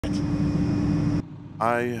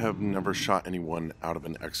I have never shot anyone out of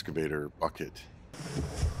an excavator bucket.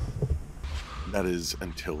 That is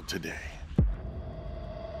until today.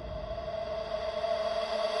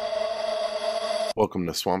 Welcome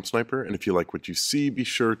to Swampsniper, and if you like what you see, be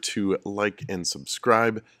sure to like and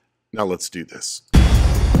subscribe. Now let's do this.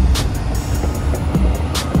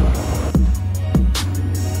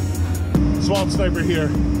 Swampsniper here.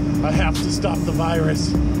 I have to stop the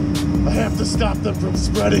virus. I have to stop them from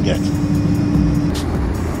spreading it.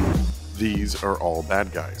 These are all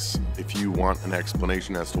bad guys. If you want an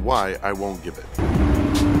explanation as to why, I won't give it.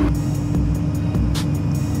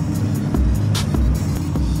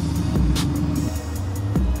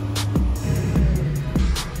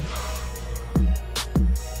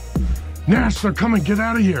 Nash, they're coming. Get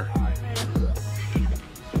out of here.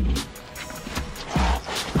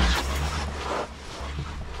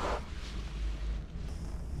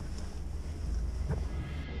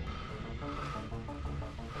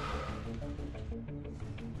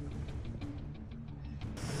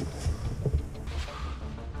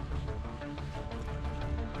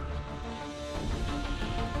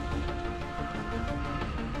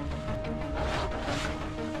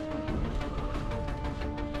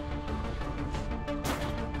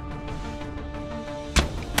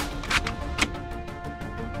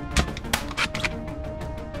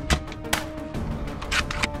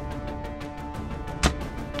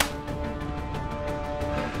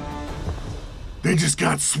 They just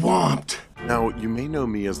got swamped. Now, you may know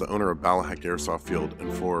me as the owner of Ballahack Airsoft Field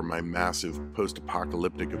and for my massive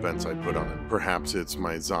post-apocalyptic events I put on. Perhaps it's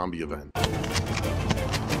my zombie event.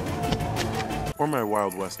 Or my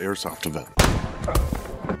Wild West Airsoft event.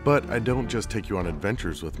 But I don't just take you on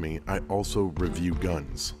adventures with me, I also review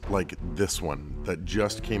guns. Like this one that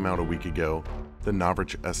just came out a week ago, the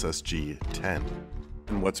Novritsch SSG-10.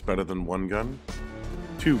 And what's better than one gun?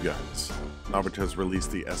 Two guns. Novritsch has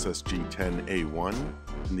released the SSG-10 A1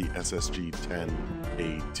 and the SSG-10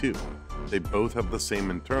 A2. They both have the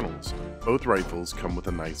same internals. Both rifles come with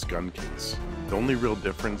a nice gun case. The only real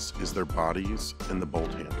difference is their bodies and the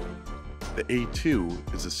bolt handle. The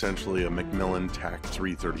A2 is essentially a Macmillan TAC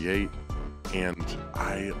 338, and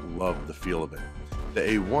I love the feel of it. The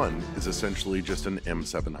A1 is essentially just an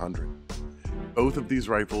M700. Both of these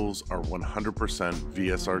rifles are 100%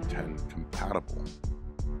 VSR-10 compatible.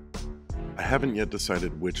 I haven't yet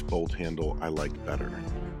decided which bolt handle I like better,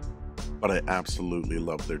 but I absolutely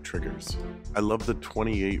love their triggers. I love the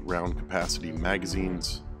 28 round capacity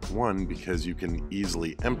magazines, one because you can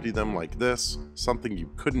easily empty them like this, something you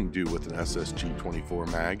couldn't do with an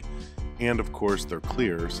SSG-24 mag, and of course they're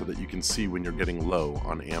clear so that you can see when you're getting low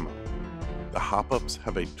on ammo. The hop-ups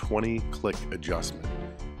have a 20-click adjustment,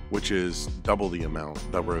 which is double the amount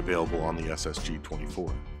that were available on the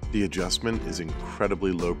SSG-24. The adjustment is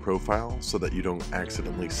incredibly low profile so that you don't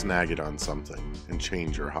accidentally snag it on something and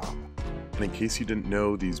change your hop. And in case you didn't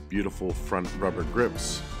know, these beautiful front rubber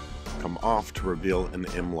grips come off to reveal an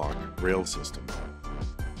M-LOK rail system.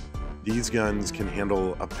 These guns can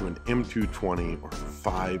handle up to an M220 or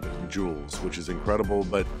 5 joules, which is incredible,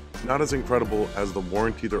 but not as incredible as the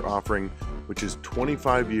warranty they're offering, which is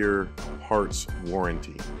 25-year parts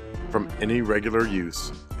warranty. From any regular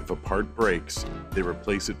use, if a part breaks, they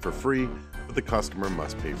replace it for free, but the customer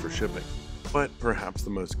must pay for shipping. But perhaps the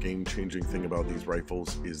most game-changing thing about these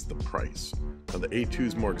rifles is the price. Now the A2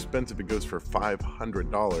 is more expensive, it goes for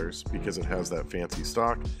 $500 because it has that fancy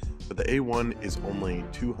stock, but the A1 is only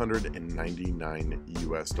 $299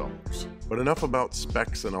 US. But enough about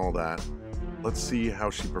specs and all that, let's see how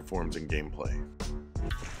she performs in gameplay.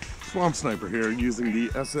 Swampsniper here, using the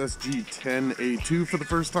SSG-10 A2 for the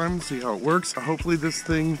first time, see how it works. Hopefully this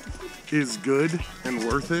thing is good and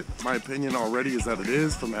worth it. My opinion already is that it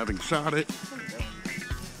is from having shot it.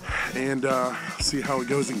 And see how it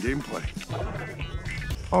goes in gameplay.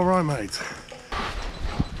 All right, mates.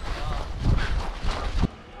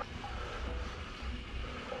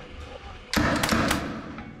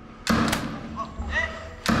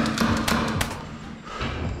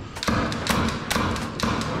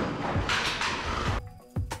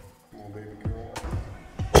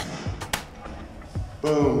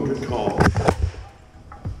 Boom, good call.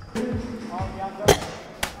 Good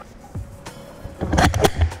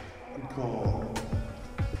call.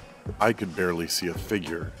 I could barely see a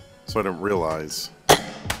figure, so I didn't realize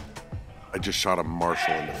I just shot a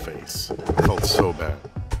marshal in the face. I felt so bad.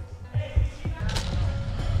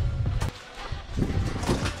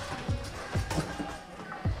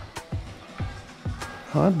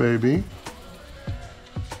 Hi, baby.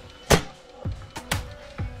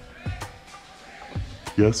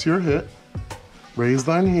 Yes, you're hit. Raise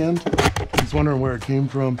thine hand. He's wondering where it came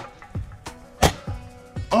from.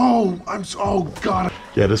 Oh, oh God.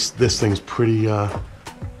 Yeah, this thing's pretty, Is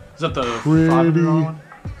that the pretty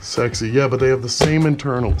sexy. Yeah, but they have the same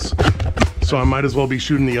internals. So I might as well be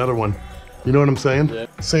shooting the other one. You know what I'm saying? Yeah.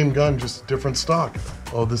 Same gun, just different stock.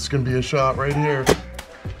 Oh, this is gonna be a shot right here.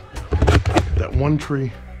 That one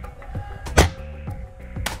tree.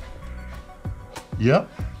 Yep.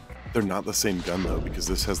 They're not the same gun though, because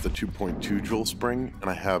this has the 2.2 joule spring and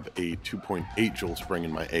I have a 2.8 joule spring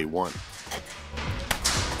in my A1.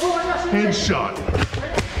 Headshot.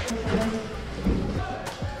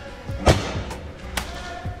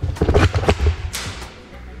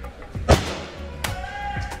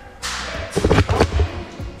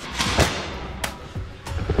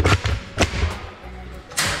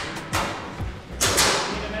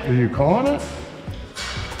 Are you calling it?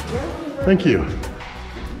 Thank you.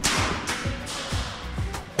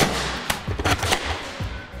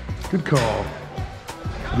 Good call.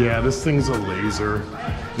 Yeah, this thing's a laser.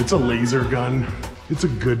 It's a laser gun. It's a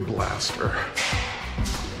good blaster.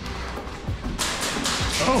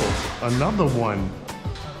 Oh, another one.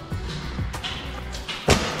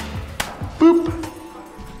 Boop.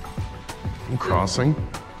 I'm crossing.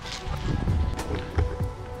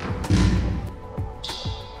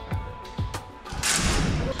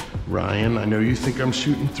 Ryan, I know you think I'm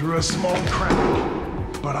shooting through a small crack,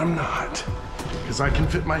 but I'm not, because I can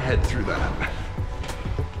fit my head through that.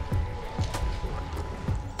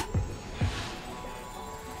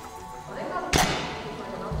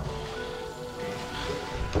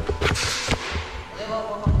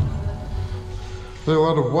 There a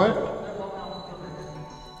lot of what?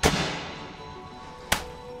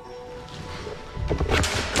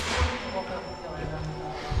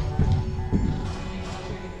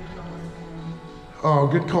 Oh,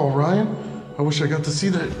 good call, Ryan. I wish I got to see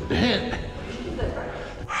that hit.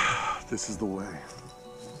 This is the way.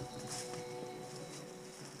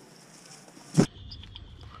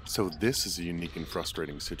 So this is a unique and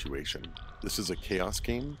frustrating situation. This is a chaos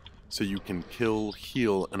game, so you can kill,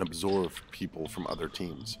 heal, and absorb people from other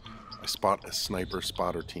teams. I spot a sniper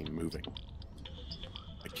spotter team moving.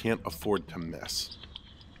 I can't afford to miss.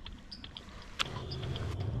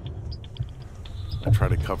 I try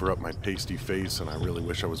to cover up my pasty face, and I really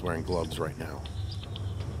wish I was wearing gloves right now.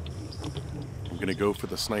 I'm gonna go for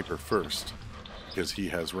the sniper first, because he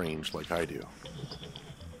has range like I do.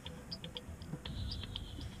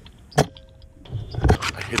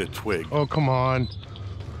 I hit a twig. Oh, come on.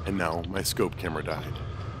 And now my scope camera died.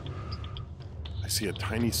 I see a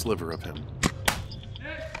tiny sliver of him.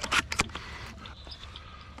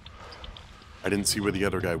 I didn't see where the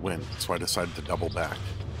other guy went, so I decided to double back.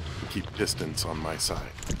 Keep distance on my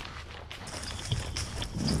side.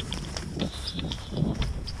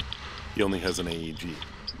 He only has an AEG,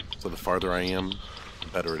 so the farther I am, the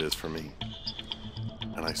better it is for me.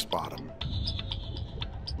 And I spot him.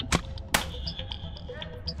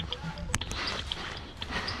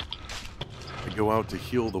 I go out to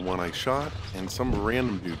heal the one I shot, and some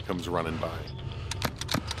random dude comes running by.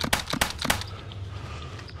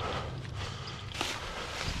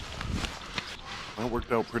 That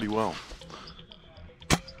worked out pretty well.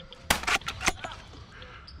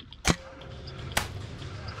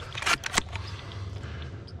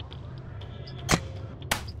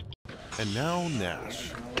 And now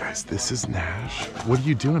Nash. Guys, this is Nash. What are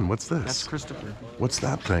you doing? What's this? That's Christopher. What's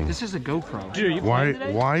that thing? This is a GoPro. Dude, are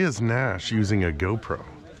you Why is Nash using a GoPro?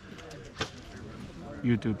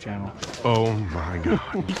 YouTube channel. Oh my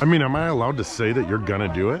God. I mean, am I allowed to say that you're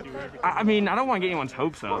gonna do it? I mean, I don't want to get anyone's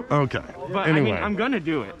hopes up. Okay. But anyway, I mean, I'm gonna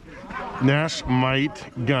do it. Nash might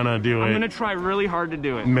gonna do it. I'm gonna try really hard to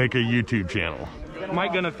do it. Make a YouTube channel.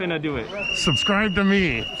 Mike gonna finna do it. Subscribe to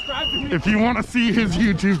me. If you want to see his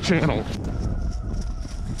YouTube channel.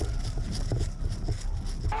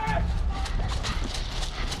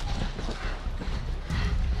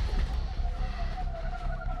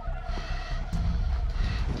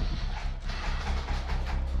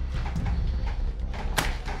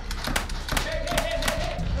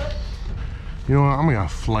 You know what, I'm gonna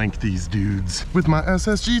flank these dudes with my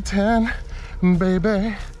SSG-10,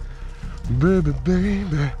 baby, baby,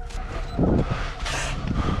 baby.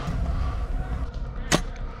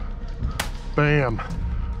 Bam.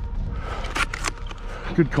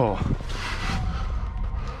 Good call.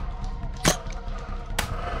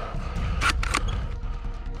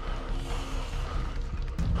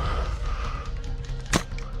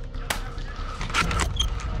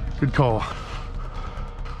 Good call.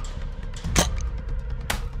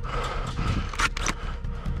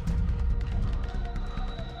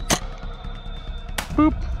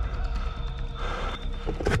 Boop.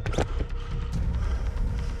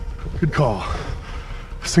 Good call.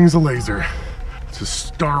 This thing's a laser. It's a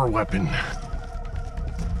star weapon.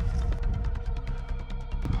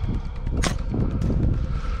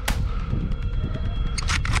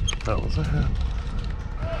 That was a hit.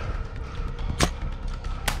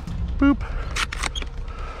 Boop.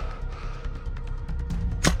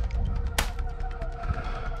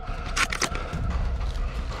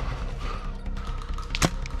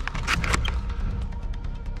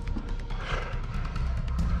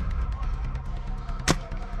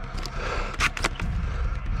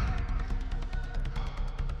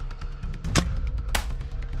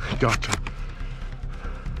 Gotcha.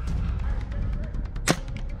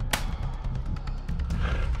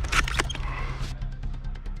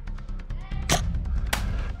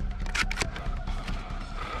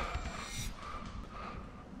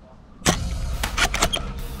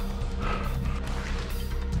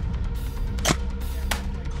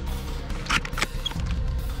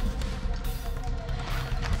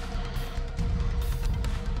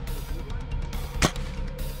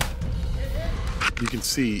 You can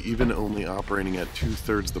see, even only operating at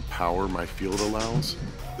 2/3 the power my field allows,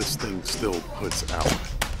 this thing still puts out.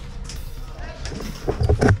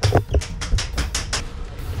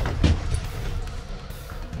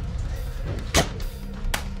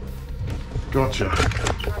 Gotcha.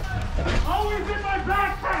 Always in my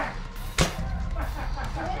backpack!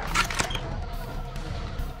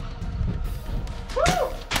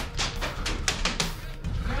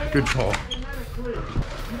 Good call.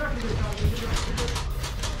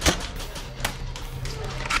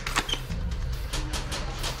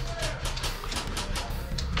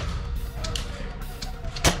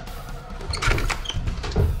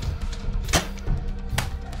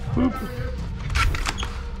 Boop.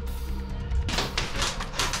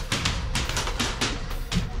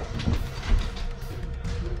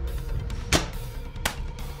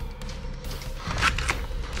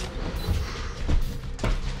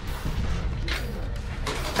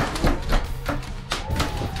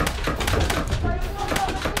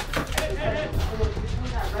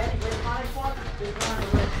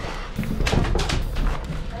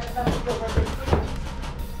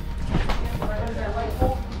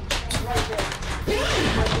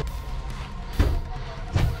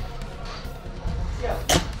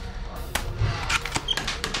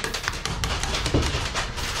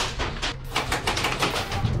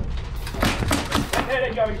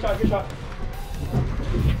 Good shot, good shot.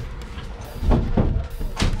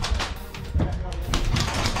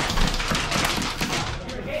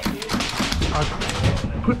 I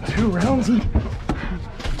put 2 rounds in.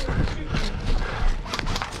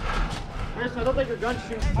 Chris, I don't think your gun's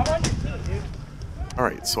shooting. I'm on your team, dude.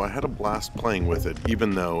 Alright, so I had a blast playing with it,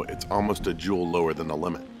 even though it's almost a joule lower than the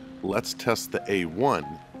limit. Let's test the A1,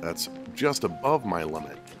 that's just above my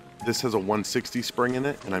limit. This has a 160 spring in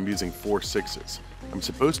it, and I'm using 4 6s. I'm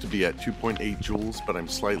supposed to be at 2.8 joules, but I'm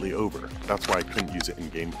slightly over. That's why I couldn't use it in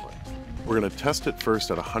gameplay. We're going to test it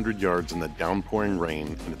first at 100 yards in the downpouring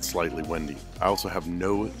rain, and it's slightly windy. I also have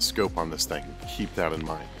no scope on this thing. Keep that in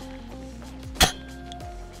mind.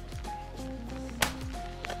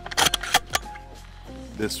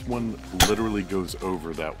 This one literally goes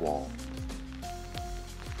over that wall.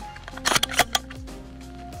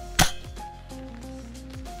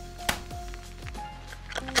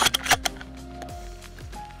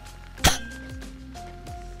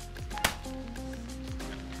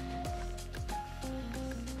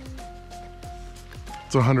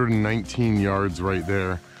 It's 119 yards right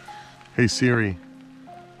there. Hey Siri.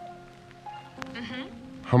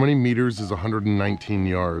 How many meters is 119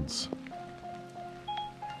 yards?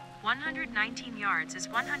 119 yards is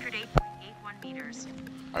 108.81 meters.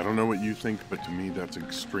 I don't know what you think, but to me that's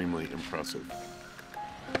extremely impressive.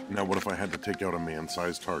 Now what if I had to take out a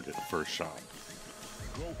man-sized target first shot?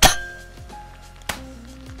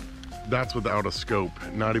 That's without a scope,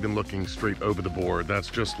 not even looking straight over the board. That's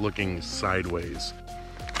just looking sideways.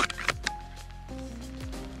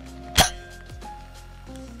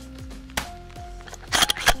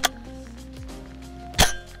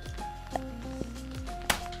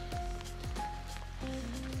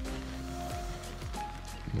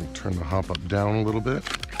 Turn the hop up down a little bit.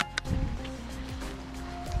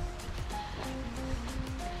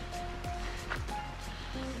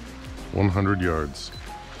 $100 yards.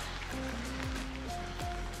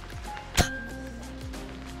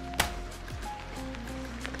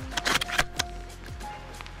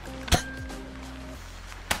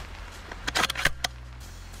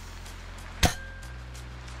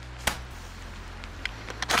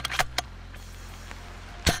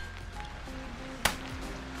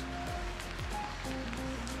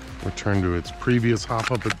 Return to its previous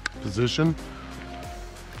hop up position.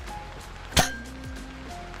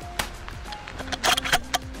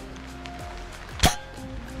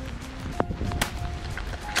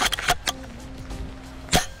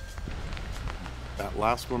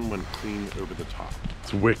 last one went clean over the top.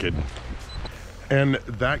 It's wicked. And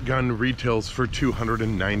that gun retails for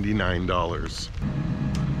 $299.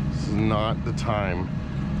 This is not the time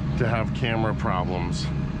to have camera problems.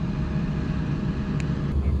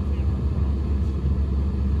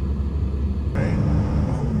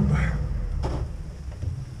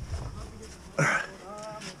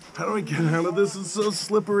 How do I get out of this? It's so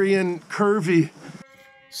slippery and curvy.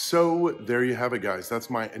 So there you have it, guys. That's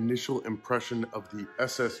my initial impression of the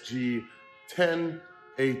SSG-10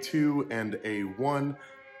 A2 and A1.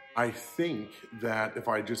 I think that if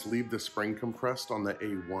I just leave the spring compressed on the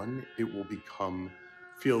A1, it will become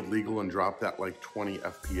field legal and drop that like 20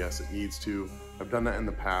 FPS it needs to. I've done that in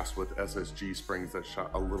the past with SSG springs that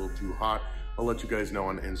shot a little too hot. I'll let you guys know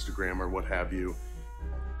on Instagram or what have you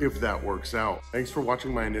if that works out. Thanks for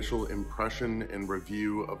watching my initial impression and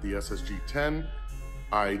review of the SSG-10.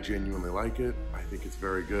 I genuinely like it. I think it's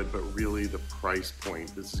very good, but really the price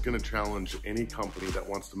point. This is gonna challenge any company that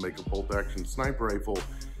wants to make a bolt action sniper rifle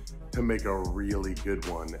to make a really good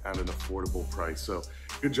one at an affordable price. So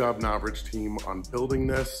good job, Novritsch team, on building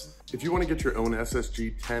this. If you wanna get your own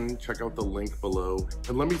SSG-10, check out the link below.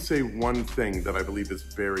 And let me say one thing that I believe is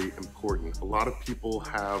very important. A lot of people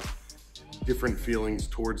have different feelings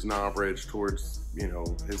towards Novritsch, towards, you know,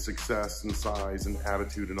 his success and size and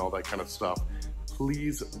attitude and all that kind of stuff.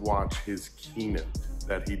 Please watch his keynote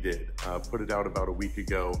that he did. Put it out about a week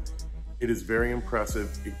ago. It is very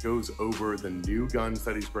impressive. It goes over the new guns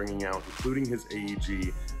that he's bringing out, including his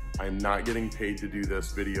AEG. I'm not getting paid to do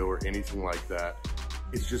this video or anything like that.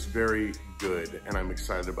 It's just very good, and I'm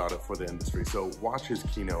excited about it for the industry. So watch his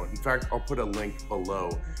keynote. In fact, I'll put a link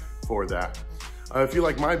below for that. If you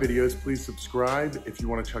like my videos, please subscribe. If you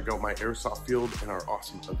want to check out my airsoft field and our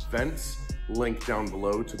awesome events, link down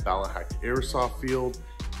below to Ballahack Airsoft Field.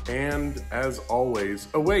 And as always,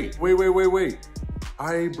 oh wait.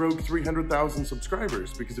 I broke 300,000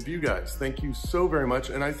 subscribers because of you guys. Thank you so very much,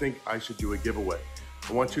 and I think I should do a giveaway.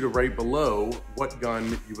 I want you to write below what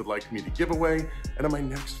gun you would like me to give away, and in my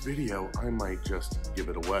next video, I might just give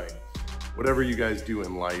it away. Whatever you guys do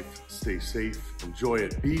in life, stay safe, enjoy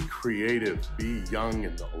it, be creative, be young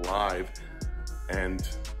and alive, and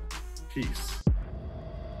peace.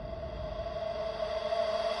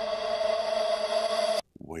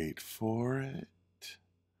 Wait for it.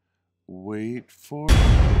 Wait for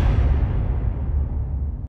it.